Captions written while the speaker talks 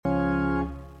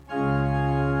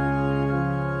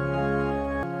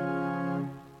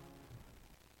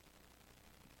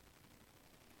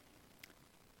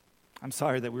I'm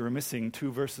sorry that we were missing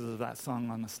 2 verses of that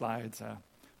song on the slides.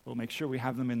 We'll make sure we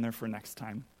have them in there for next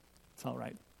time. It's all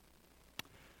right.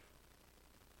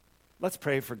 Let's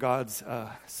pray for God's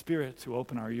Spirit to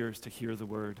open our ears to hear the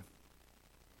word.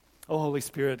 Oh, Holy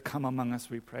Spirit, come among us,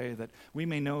 we pray, that we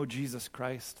may know Jesus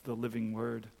Christ, the living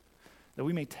word, that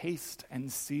we may taste and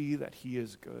see that he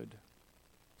is good.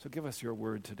 So give us your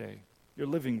word today, your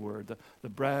living word, the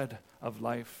bread of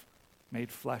life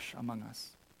made flesh among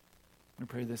us. We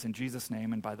pray this in Jesus'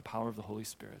 name and by the power of the Holy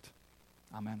Spirit.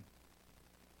 Amen.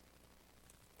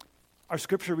 Our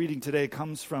scripture reading today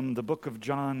comes from the book of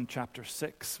John, chapter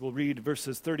 6. We'll read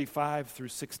verses 35 through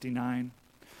 69.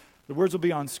 The words will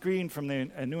be on screen from the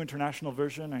New International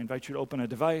Version. I invite you to open a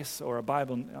device or a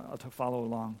Bible to follow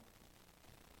along.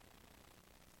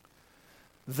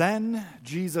 Then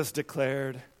Jesus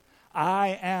declared,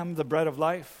 I am the bread of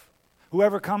life.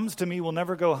 Whoever comes to me will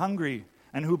never go hungry,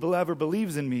 and whoever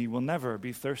believes in me will never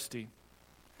be thirsty.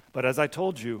 But as I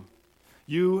told you,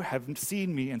 you have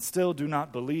seen me and still do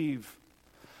not believe.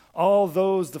 All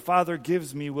those the Father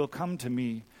gives me will come to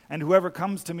me, and whoever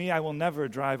comes to me I will never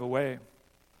drive away.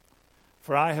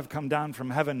 For I have come down from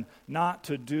heaven not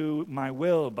to do my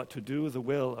will, but to do the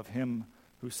will of him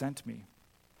who sent me.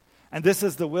 And this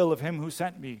is the will of him who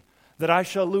sent me, that I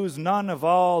shall lose none of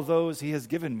all those he has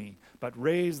given me, but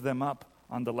raise them up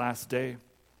on the last day.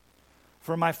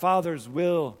 For my Father's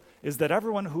will is that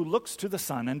everyone who looks to the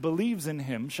Son and believes in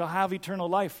him shall have eternal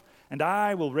life, and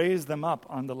I will raise them up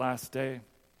on the last day.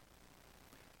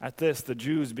 At this, the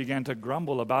Jews began to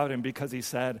grumble about him because he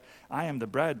said, I am the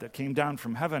bread that came down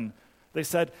from heaven. They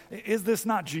said, is this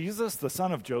not Jesus, the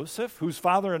son of Joseph, whose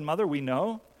father and mother we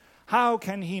know? How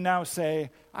can he now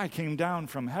say, I came down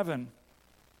from heaven?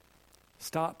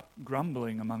 Stop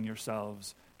grumbling among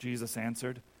yourselves, Jesus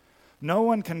answered. No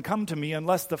one can come to me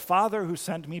unless the Father who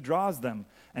sent me draws them,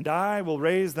 and I will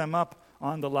raise them up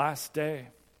on the last day.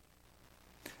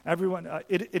 Everyone,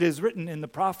 it is written in the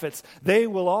prophets, they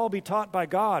will all be taught by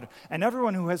God, and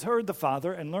everyone who has heard the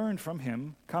Father and learned from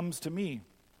him comes to me.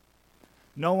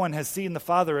 No one has seen the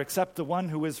Father except the one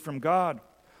who is from God.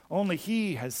 Only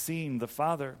he has seen the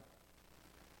Father.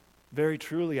 Very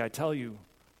truly, I tell you,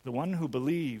 the one who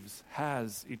believes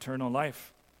has eternal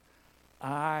life.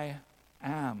 I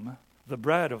am the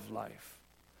bread of life.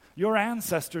 Your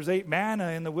ancestors ate manna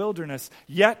in the wilderness,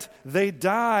 yet they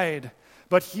died.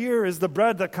 But here is the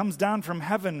bread that comes down from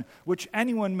heaven, which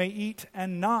anyone may eat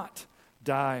and not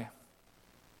die.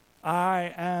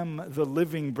 I am the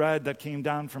living bread that came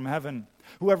down from heaven.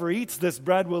 Whoever eats this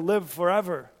bread will live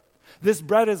forever. This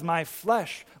bread is my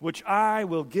flesh, which I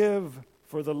will give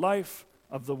for the life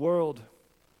of the world.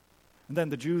 And then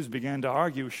the Jews began to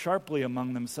argue sharply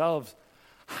among themselves,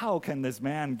 how can this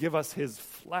man give us his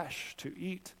flesh to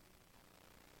eat?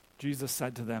 Jesus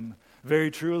said to them, very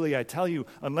truly, I tell you,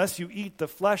 unless you eat the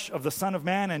flesh of the Son of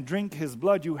Man and drink his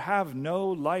blood, you have no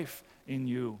life in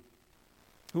you.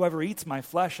 Whoever eats my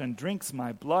flesh and drinks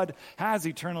my blood has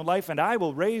eternal life, and I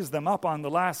will raise them up on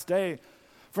the last day.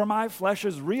 For my flesh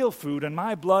is real food, and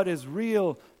my blood is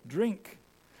real drink.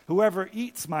 Whoever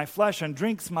eats my flesh and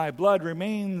drinks my blood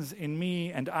remains in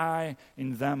me, and I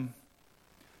in them.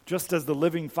 Just as the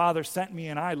living Father sent me,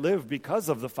 and I live because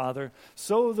of the Father,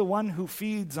 so the one who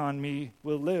feeds on me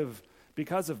will live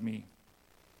because of me.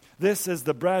 This is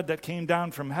the bread that came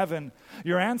down from heaven.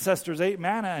 Your ancestors ate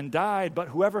manna and died, but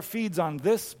whoever feeds on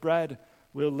this bread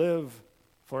will live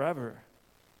forever.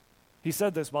 He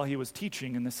said this while he was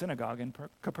teaching in the synagogue in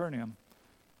Capernaum.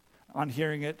 On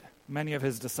hearing it, many of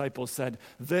his disciples said,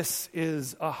 this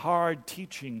is a hard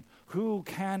teaching. Who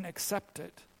can accept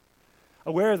it?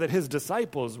 Aware that his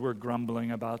disciples were grumbling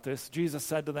about this, Jesus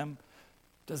said to them,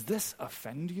 does this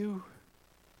offend you?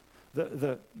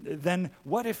 Then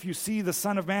what if you see the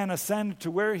Son of Man ascend to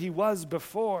where he was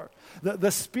before? The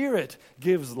Spirit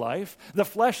gives life. The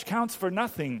flesh counts for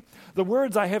nothing. The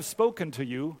words I have spoken to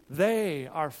you, they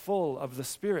are full of the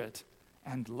Spirit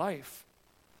and life.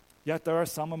 Yet there are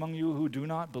some among you who do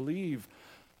not believe.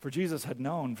 For Jesus had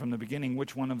known from the beginning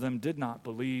which one of them did not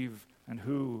believe and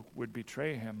who would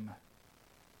betray him.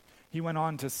 He went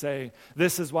on to say,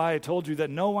 this is why I told you that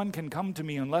no one can come to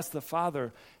me unless the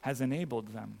Father has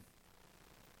enabled them.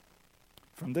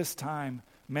 From this time,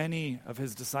 many of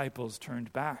his disciples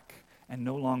turned back and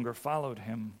no longer followed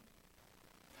him.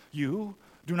 You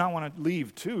do not want to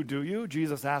leave too, do you?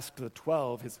 Jesus asked the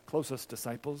 12, his closest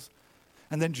disciples.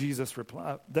 And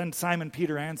then Simon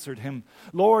Peter answered him,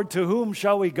 Lord, to whom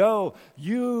shall we go?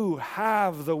 You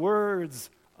have the words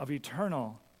of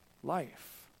eternal life.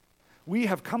 We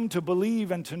have come to believe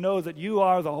and to know that you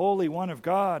are the Holy One of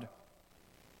God.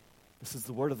 This is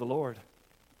the word of the Lord.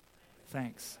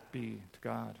 Thanks be to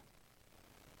God.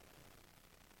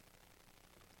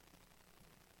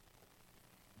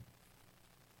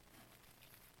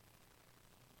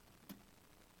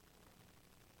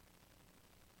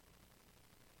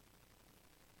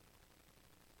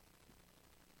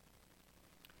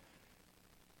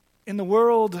 In the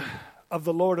world of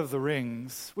the Lord of the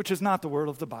Rings, which is not the world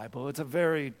of the Bible, it's a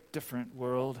very different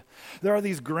world. There are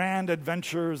these grand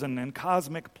adventures and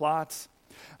cosmic plots,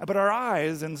 but our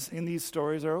eyes in these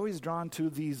stories are always drawn to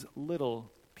these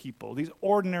little people, these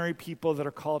ordinary people that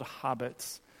are called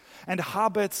hobbits. And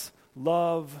hobbits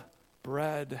love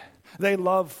bread. They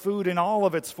love food in all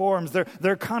of its forms.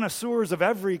 They're connoisseurs of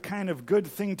every kind of good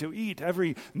thing to eat,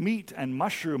 every meat and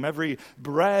mushroom, every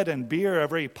bread and beer,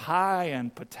 every pie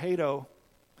and potato.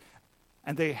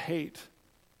 And they hate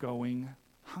going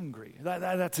hungry.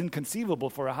 That's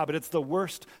inconceivable for a hobbit. It's the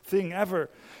worst thing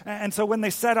ever. And so when they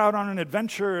set out on an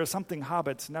adventure, something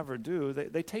hobbits never do,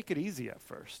 they take it easy at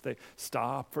first. They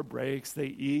stop for breaks, they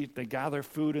eat, they gather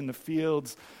food in the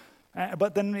fields.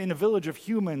 But then in a village of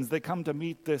humans, they come to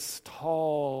meet this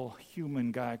tall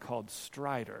human guy called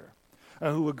Strider,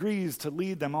 who agrees to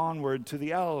lead them onward to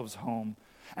the elves' home.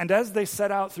 And as they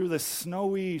set out through this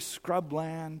snowy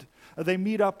scrubland, they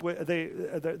meet up with,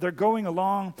 they're going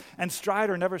along, and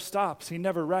Strider never stops. He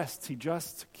never rests. He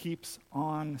just keeps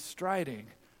on striding.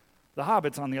 The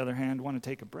hobbits, on the other hand, want to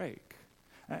take a break.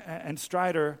 And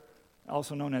Strider,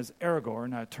 also known as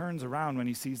Aragorn, turns around when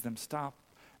he sees them stop,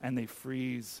 and they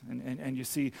freeze. And you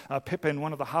see Pippin,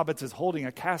 one of the hobbits, is holding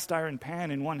a cast iron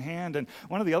pan in one hand, and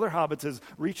one of the other hobbits is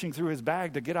reaching through his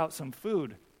bag to get out some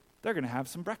food. They're going to have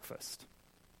some breakfast.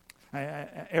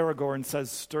 Aragorn says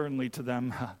sternly to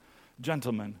them,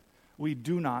 "Gentlemen, we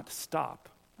do not stop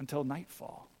until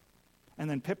nightfall." And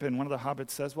then Pippin, one of the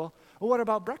hobbits, says, well, what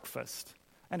about breakfast?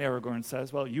 And Aragorn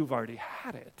says, well, you've already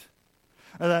had it.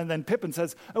 And then Pippin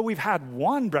says, we've had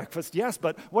one breakfast, yes,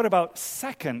 but what about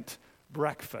second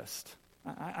breakfast?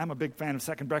 I'm a big fan of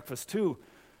second breakfast too.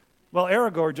 Well,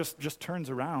 Aragorn just turns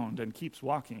around and keeps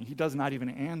walking. He does not even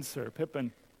answer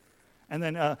Pippin. And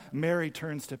then Merry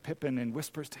turns to Pippin and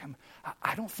whispers to him,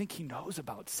 I don't think he knows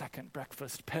about second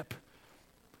breakfast, Pip.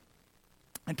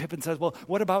 And Pippin says, well,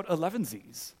 what about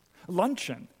elevensies,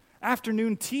 luncheon,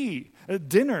 afternoon tea,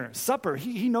 dinner, supper?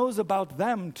 He knows about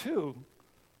them too.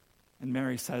 And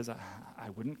Merry says, I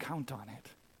wouldn't count on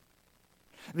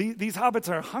it. These hobbits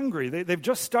are hungry. They've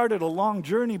just started a long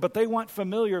journey, but they want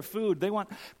familiar food. They want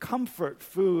comfort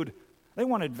food. They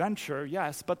want adventure,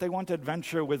 yes, but they want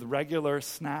adventure with regular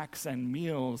snacks and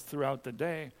meals throughout the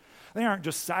day. They aren't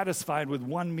just satisfied with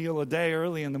one meal a day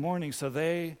early in the morning, so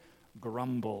they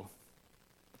grumble.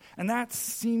 And that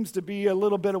seems to be a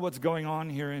little bit of what's going on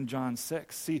here in John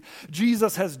 6. See,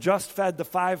 Jesus has just fed the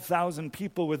 5,000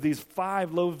 people with these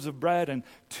 5 loaves of bread and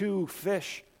 2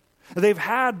 fish. They've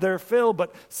had their fill,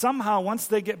 but somehow once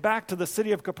they get back to the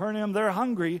city of Capernaum, they're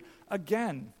hungry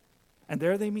again. And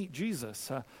there they meet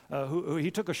Jesus, who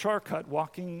he took a shortcut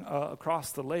walking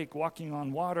across the lake, walking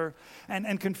on water.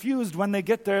 And confused when they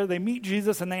get there, they meet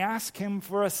Jesus and they ask him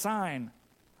for a sign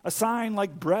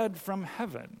like bread from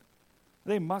heaven.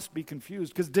 They must be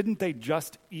confused, because didn't they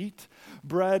just eat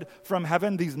bread from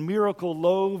heaven, these miracle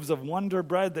loaves of wonder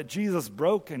bread that Jesus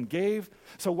broke and gave?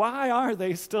 So why are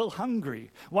they still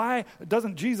hungry? Why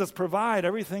doesn't Jesus provide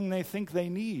everything they think they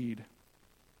need?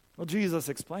 Well, Jesus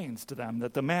explains to them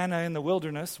that the manna in the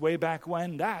wilderness, way back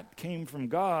when, that came from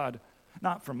God,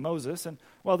 not from Moses. And,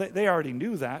 well, they already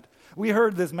knew that. We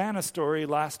heard this manna story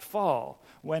last fall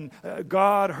when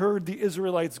God heard the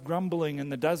Israelites grumbling in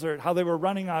the desert, how they were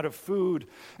running out of food,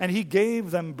 and he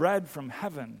gave them bread from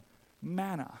heaven,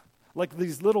 manna, like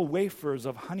these little wafers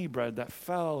of honey bread that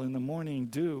fell in the morning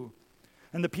dew.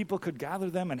 And the people could gather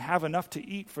them and have enough to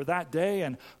eat for that day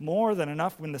and more than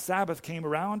enough when the Sabbath came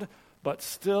around. But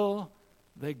still,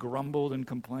 they grumbled and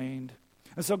complained.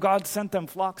 And so God sent them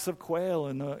flocks of quail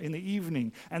in the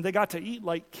evening, and they got to eat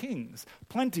like kings,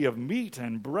 plenty of meat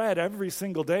and bread every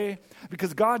single day,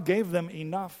 because God gave them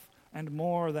enough and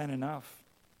more than enough.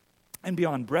 And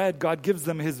beyond bread, God gives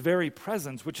them his very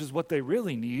presence, which is what they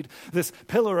really need, this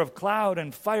pillar of cloud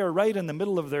and fire right in the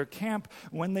middle of their camp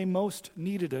when they most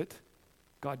needed it.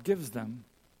 God gives them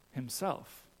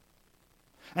himself.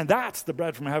 And that's the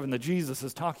bread from heaven that Jesus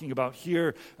is talking about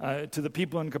here to the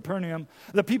people in Capernaum.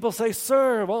 The people say,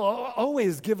 "Sir, well,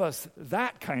 always give us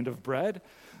that kind of bread."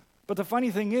 But the funny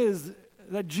thing is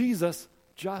that Jesus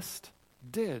just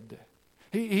did.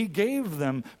 He gave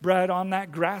them bread on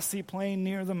that grassy plain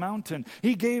near the mountain.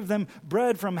 He gave them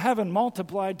bread from heaven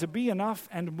multiplied to be enough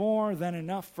and more than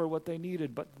enough for what they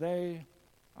needed. But they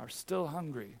are still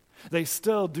hungry. They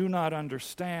still do not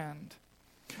understand.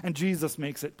 And Jesus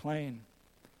makes it plain.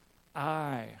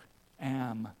 I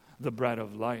am the bread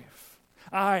of life.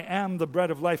 I am the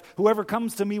bread of life. Whoever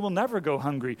comes to me will never go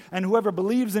hungry, and whoever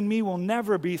believes in me will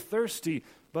never be thirsty.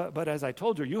 But as I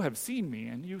told you have seen me,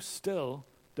 and you still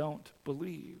don't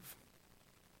believe.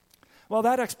 Well,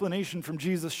 that explanation from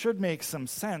Jesus should make some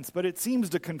sense, but it seems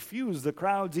to confuse the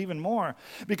crowds even more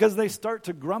because they start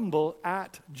to grumble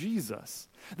at Jesus.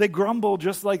 They grumble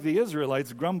just like the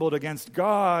Israelites grumbled against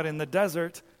God in the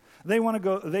desert. They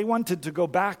wanted to go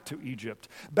back to Egypt,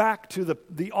 back to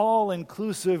the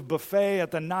all-inclusive buffet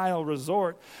at the Nile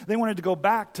resort. They wanted to go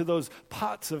back to those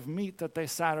pots of meat that they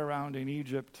sat around in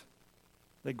Egypt.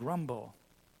 They grumble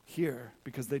here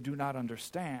because they do not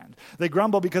understand. They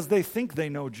grumble because they think they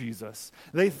know Jesus.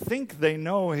 They think they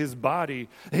know his body,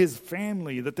 his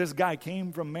family, that this guy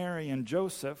came from Mary and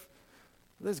Joseph.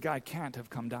 This guy can't have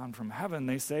come down from heaven,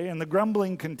 they say, and the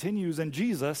grumbling continues, and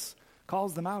Jesus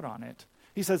calls them out on it.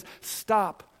 He says,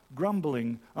 "Stop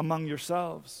grumbling among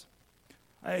yourselves."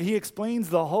 He explains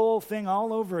the whole thing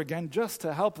all over again just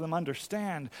to help them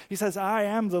understand. He says, "I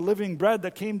am the living bread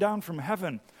that came down from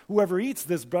heaven. Whoever eats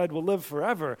this bread will live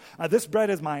forever. This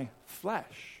bread is my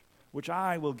flesh, which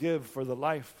I will give for the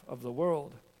life of the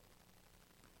world."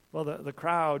 Well, the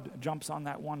crowd jumps on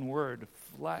that one word,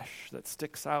 flesh, that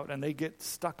sticks out, and they get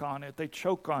stuck on it. They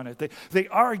choke on it. They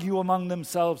argue among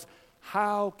themselves,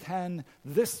 how can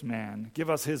this man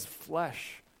give us his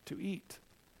flesh to eat?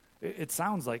 It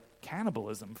sounds like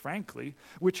cannibalism, frankly,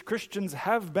 which Christians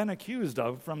have been accused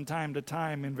of from time to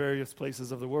time in various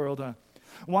places of the world.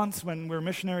 Once when we were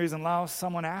missionaries in Laos,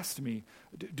 someone asked me,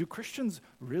 do Christians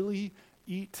really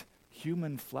eat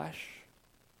human flesh?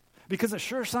 Because it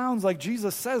sure sounds like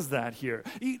Jesus says that here.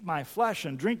 Eat my flesh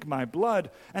and drink my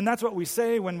blood. And that's what we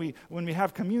say when we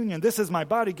have communion. This is my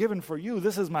body given for you.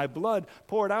 This is my blood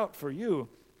poured out for you.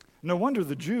 No wonder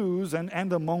the Jews and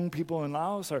the Hmong people in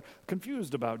Laos are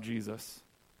confused about Jesus.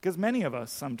 Because many of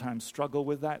us sometimes struggle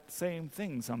with that same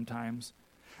thing sometimes.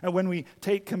 And when we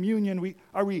take communion,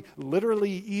 are we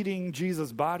literally eating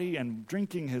Jesus' body and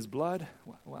drinking his blood?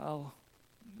 Well,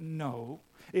 no.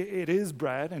 It is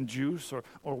bread and juice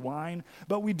or wine,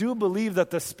 but we do believe that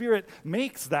the Spirit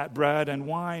makes that bread and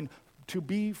wine to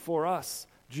be for us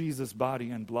Jesus'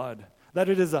 body and blood, that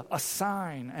it is a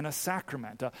sign and a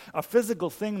sacrament, a physical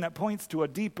thing that points to a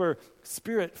deeper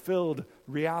Spirit-filled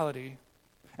reality.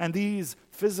 And these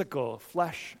physical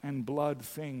flesh and blood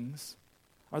things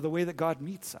are the way that God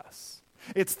meets us.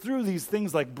 It's through these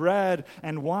things like bread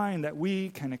and wine that we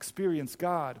can experience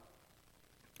God.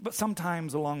 But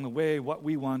sometimes along the way, what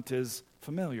we want is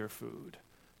familiar food,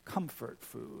 comfort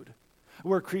food.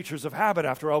 We're creatures of habit,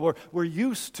 after all. We're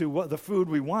used to the food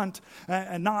we want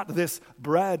and not this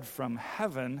bread from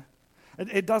heaven.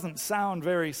 It doesn't sound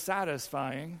very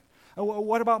satisfying.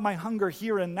 What about my hunger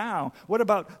here and now? What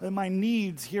about my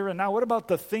needs here and now? What about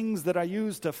the things that I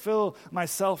use to fill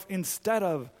myself instead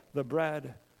of the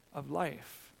bread of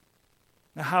life?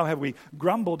 Now, how have we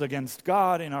grumbled against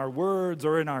God in our words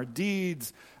or in our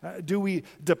deeds? Do we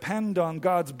depend on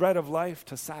God's bread of life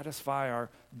to satisfy our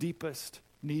deepest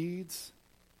needs?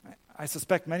 I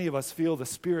suspect many of us feel the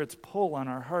Spirit's pull on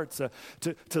our hearts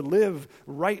to live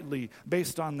rightly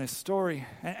based on this story.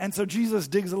 And so Jesus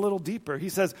digs a little deeper. He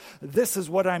says, this is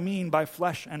what I mean by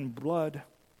flesh and blood.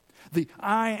 The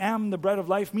I am the bread of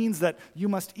life means that you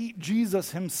must eat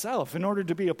Jesus himself in order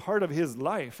to be a part of his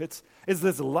life. It's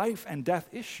this life and death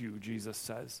issue, Jesus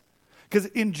says. Because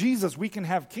in Jesus we can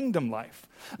have kingdom life,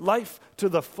 life to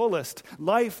the fullest,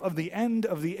 life of the end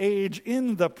of the age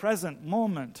in the present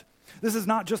moment. This is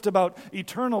not just about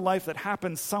eternal life that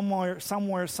happens somewhere,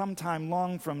 sometime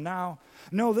long from now.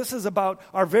 No, this is about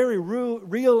our very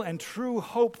real and true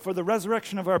hope for the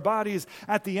resurrection of our bodies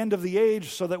at the end of the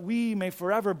age so that we may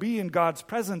forever be in God's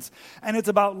presence. And it's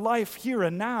about life here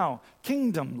and now,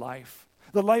 kingdom life,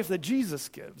 the life that Jesus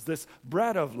gives, this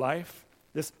bread of life,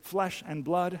 this flesh and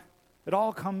blood. It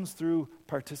all comes through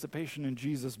participation in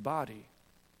Jesus' body.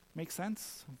 Make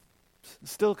sense?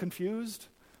 Still confused?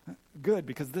 Good,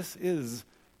 because this is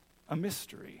a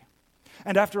mystery.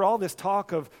 And after all this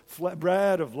talk of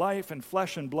bread of life and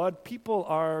flesh and blood, people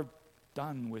are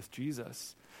done with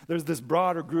Jesus. There's this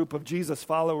broader group of Jesus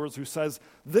followers who says,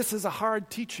 this is a hard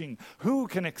teaching. Who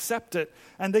can accept it?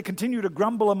 And they continue to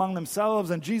grumble among themselves,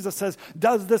 and Jesus says,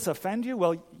 does this offend you?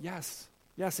 Well, yes,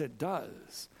 it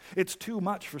does. It's too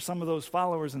much for some of those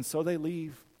followers, and so they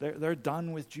leave. They're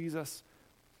done with Jesus.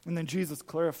 And then Jesus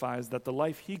clarifies that the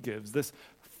life he gives, this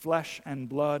flesh and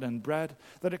blood and bread,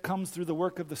 that it comes through the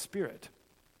work of the Spirit.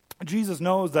 Jesus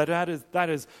knows that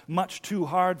is much too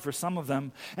hard for some of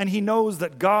them, and he knows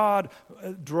that God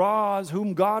draws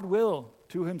whom God will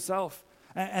to himself,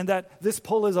 and that this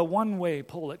pull is a one-way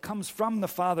pull. It comes from the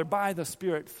Father by the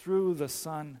Spirit through the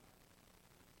Son.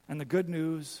 And the good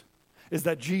news is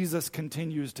that Jesus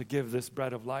continues to give this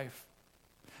bread of life.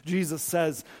 Jesus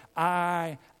says,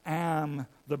 I am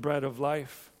the bread of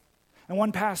life. And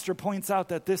one pastor points out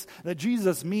that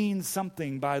Jesus means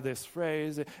something by this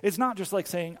phrase. It's not just like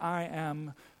saying, I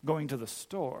am going to the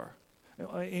store.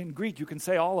 In Greek, you can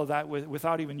say all of that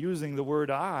without even using the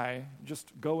word I, just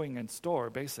going and store,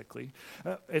 basically.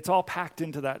 It's all packed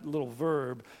into that little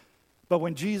verb. But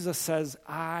when Jesus says,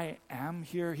 I am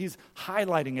here, he's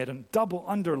highlighting it and double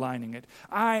underlining it.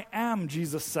 I am,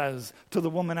 Jesus says to the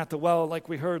woman at the well, like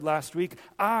we heard last week,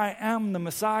 I am the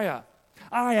Messiah.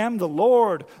 I am the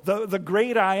Lord, the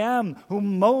great I am,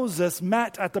 whom Moses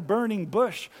met at the burning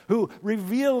bush, who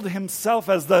revealed himself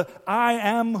as the I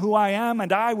am who I am,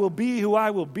 and I will be who I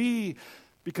will be,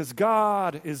 because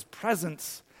God is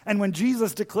presence. And when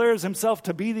Jesus declares himself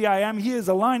to be the I am, he is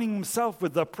aligning himself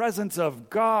with the presence of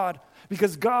God,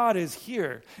 because God is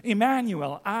here.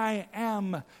 Emmanuel, I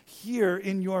am here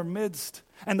in your midst.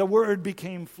 And the Word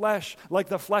became flesh, like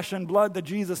the flesh and blood that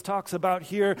Jesus talks about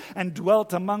here, and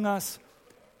dwelt among us.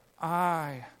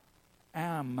 I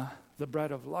am the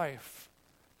bread of life,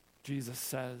 Jesus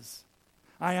says.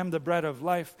 I am the bread of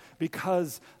life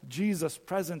because Jesus'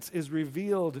 presence is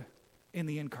revealed in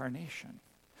the incarnation.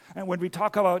 And when we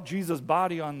talk about Jesus'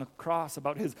 body on the cross,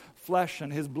 about his flesh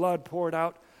and his blood poured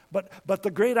out, but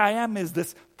the great I am is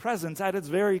this presence at its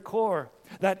very core,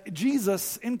 that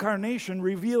Jesus' incarnation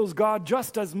reveals God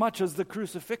just as much as the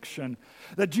crucifixion,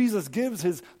 that Jesus gives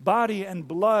his body and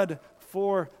blood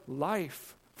for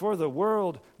life, for the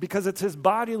world, because it's his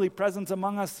bodily presence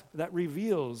among us that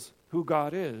reveals who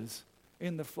God is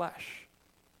in the flesh.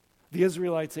 The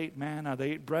Israelites ate manna,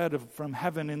 they ate bread from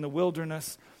heaven in the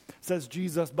wilderness, says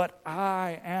Jesus, but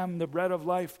I am the bread of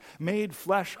life made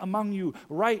flesh among you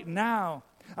right now.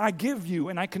 I give you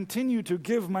and I continue to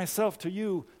give myself to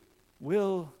you.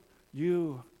 Will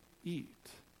you eat?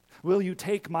 Will you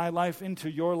take my life into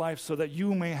your life so that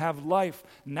you may have life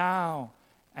now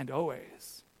and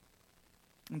always?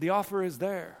 And the offer is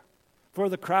there for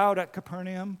the crowd at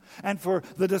Capernaum and for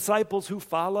the disciples who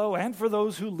follow and for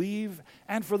those who leave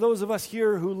and for those of us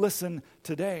here who listen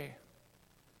today.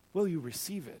 Will you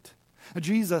receive it?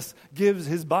 Jesus gives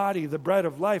his body the bread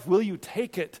of life. Will you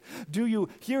take it? Do you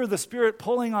hear the Spirit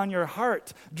pulling on your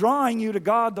heart, drawing you to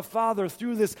God the Father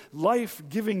through this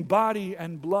life-giving body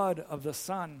and blood of the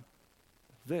Son?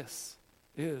 This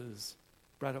is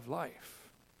bread of life.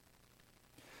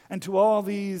 And to all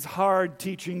these hard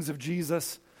teachings of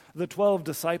Jesus, the 12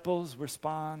 disciples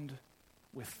respond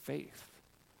with faith.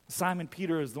 Simon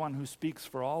Peter is the one who speaks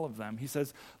for all of them. He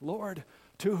says, Lord,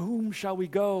 to whom shall we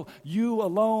go? You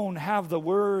alone have the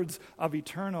words of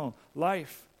eternal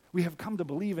life. We have come to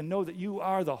believe and know that you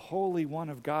are the Holy One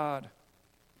of God.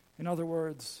 In other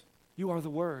words, you are the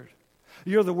Word.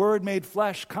 You're the Word made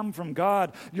flesh, come from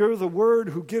God. You're the Word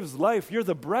who gives life. You're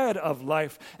the bread of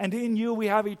life. And in you we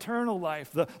have eternal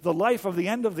life, the life of the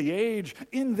end of the age,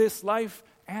 in this life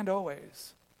and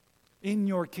always. In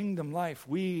your kingdom life,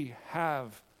 we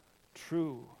have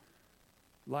true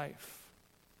life.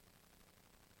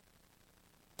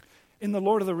 In the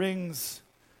Lord of the Rings,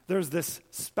 there's this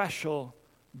special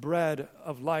bread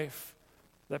of life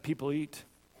that people eat.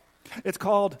 It's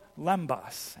called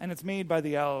lembas, and it's made by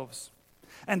the elves.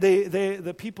 And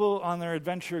the people on their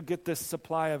adventure get this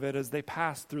supply of it as they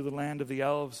pass through the land of the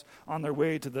elves on their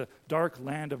way to the dark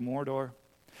land of Mordor.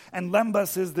 And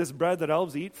lembas is this bread that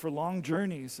elves eat for long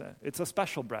journeys. It's a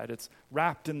special bread. It's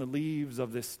wrapped in the leaves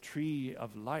of this tree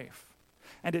of life.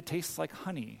 And it tastes like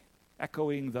honey,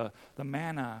 echoing the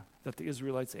manna that the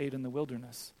Israelites ate in the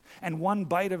wilderness. And one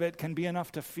bite of it can be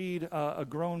enough to feed a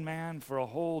grown man for a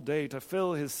whole day, to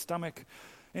fill his stomach.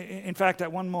 In fact,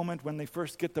 at one moment when they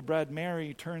first get the bread,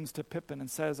 Mary turns to Pippin and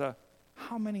says,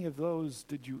 how many of those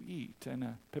did you eat?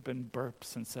 And Pippin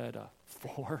burps and said,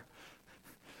 4.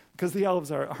 Because the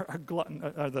elves are glutton,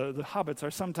 the hobbits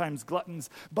are sometimes gluttons,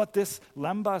 but this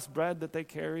lembas bread that they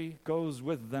carry goes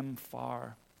with them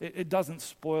far. It doesn't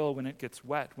spoil when it gets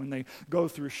wet, when they go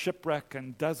through shipwreck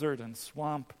and desert and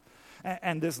swamp.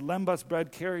 And this lembas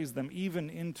bread carries them even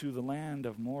into the land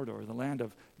of Mordor, the land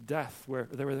of death, where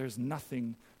there's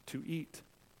nothing to eat.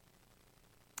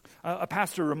 A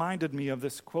pastor reminded me of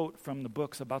this quote from the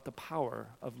books about the power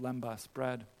of lembas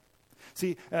bread.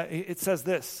 See, it says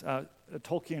this,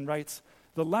 Tolkien writes,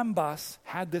 the lembas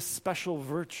had this special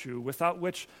virtue without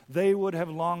which they would have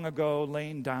long ago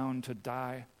lain down to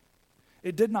die.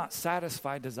 It did not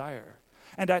satisfy desire.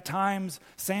 And at times,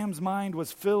 Sam's mind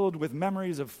was filled with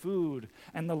memories of food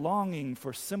and the longing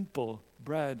for simple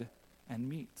bread and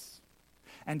meats.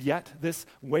 And yet, this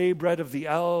way bread of the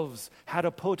elves had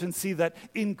a potency that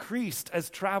increased as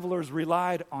travelers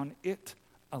relied on it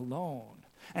alone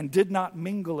and did not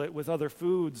mingle it with other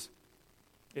foods.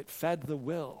 It fed the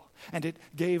will, and it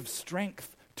gave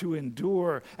strength to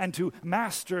endure, and to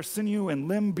master sinew and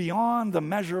limb beyond the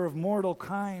measure of mortal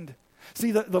kind.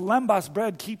 See, the lembas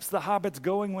bread keeps the hobbits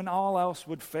going when all else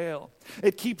would fail.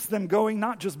 It keeps them going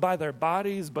not just by their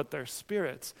bodies, but their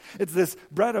spirits. It's this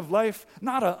bread of life,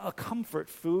 not a comfort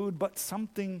food, but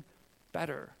something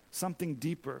better, something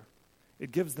deeper.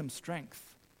 It gives them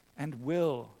strength and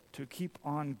will to keep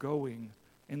on going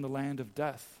in the land of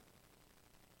death.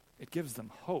 It gives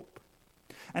them hope.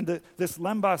 And this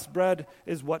lembas bread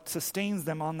is what sustains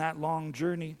them on that long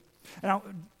journey. Now,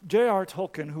 J.R.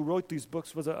 Tolkien, who wrote these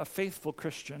books, was a faithful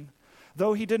Christian.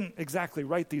 Though he didn't exactly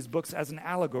write these books as an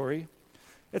allegory,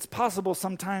 it's possible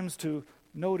sometimes to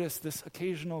notice this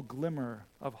occasional glimmer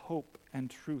of hope and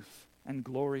truth and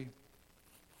glory.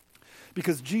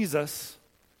 Because Jesus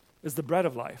is the bread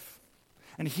of life,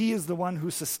 and he is the one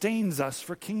who sustains us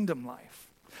for kingdom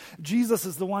life. Jesus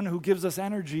is the one who gives us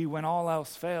energy when all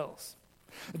else fails.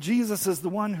 Jesus is the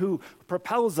one who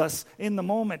propels us in the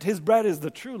moment. His bread is the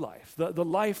true life, the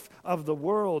life of the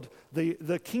world,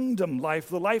 the kingdom life,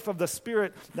 the life of the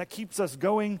Spirit that keeps us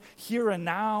going here and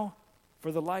now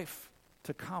for the life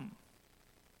to come.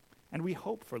 And we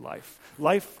hope for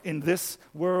life in this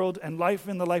world and life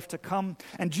in the life to come.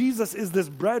 And Jesus is this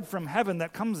bread from heaven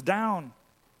that comes down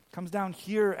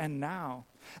here and now.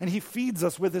 And he feeds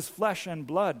us with his flesh and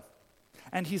blood.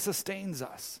 And he sustains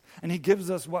us, and he gives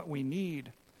us what we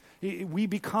need. We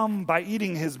become, by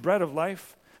eating his bread of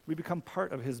life, we become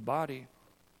part of his body,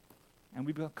 and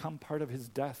we become part of his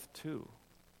death too,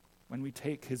 when we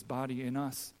take his body in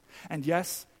us. And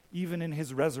yes, even in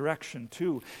his resurrection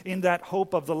too, in that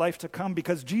hope of the life to come,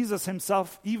 because Jesus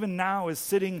himself, even now, is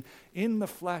sitting in the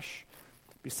flesh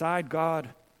beside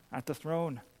God at the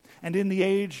throne. And in the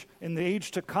age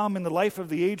to come, in the life of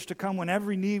the age to come, when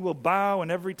every knee will bow and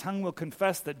every tongue will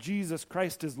confess that Jesus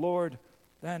Christ is Lord,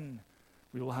 then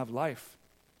we will have life.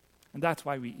 And that's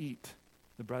why we eat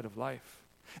the bread of life.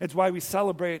 It's why we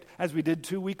celebrate, as we did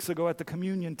 2 weeks ago at the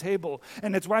communion table.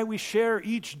 And it's why we share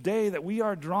each day that we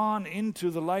are drawn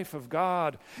into the life of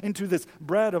God, into this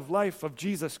bread of life of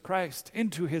Jesus Christ,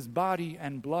 into his body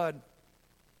and blood.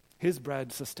 His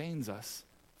bread sustains us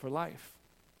for life.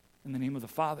 In the name of the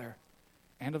Father,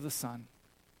 and of the Son,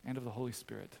 and of the Holy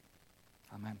Spirit.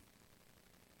 Amen.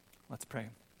 Let's pray.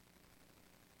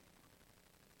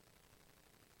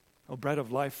 O bread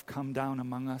of life, come down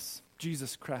among us.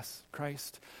 Jesus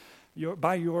Christ,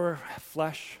 by your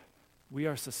flesh we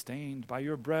are sustained. By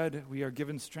your bread we are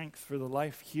given strength for the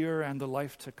life here and the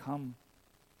life to come.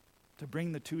 To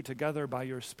bring the two together by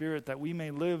your Spirit, that we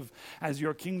may live as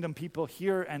your kingdom people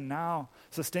here and now,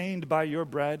 sustained by your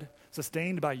bread,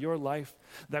 sustained by your life,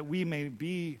 that we may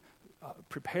be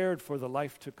prepared for the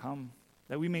life to come,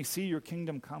 that we may see your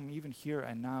kingdom come even here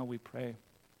and now, we pray.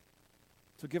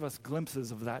 So give us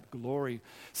glimpses of that glory.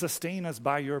 Sustain us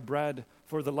by your bread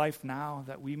for the life now,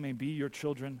 that we may be your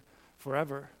children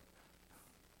forever.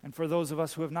 And for those of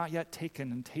us who have not yet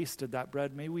taken and tasted that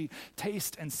bread, may we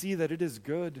taste and see that it is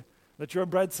good, that your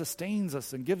bread sustains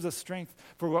us and gives us strength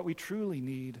for what we truly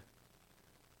need.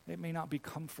 It may not be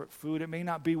comfort food. It may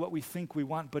not be what we think we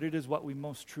want, but it is what we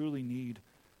most truly need.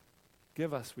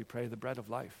 Give us, we pray, the bread of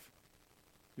life,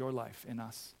 your life in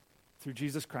us. Through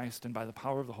Jesus Christ and by the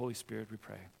power of the Holy Spirit, we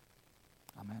pray.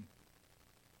 Amen.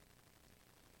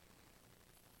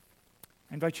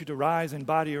 I invite you to rise in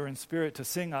body or in spirit to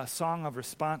sing a song of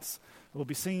response. We'll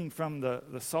be singing from the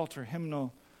Psalter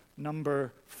hymnal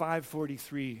number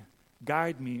 543.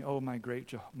 Guide me, O my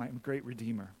great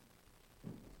Redeemer.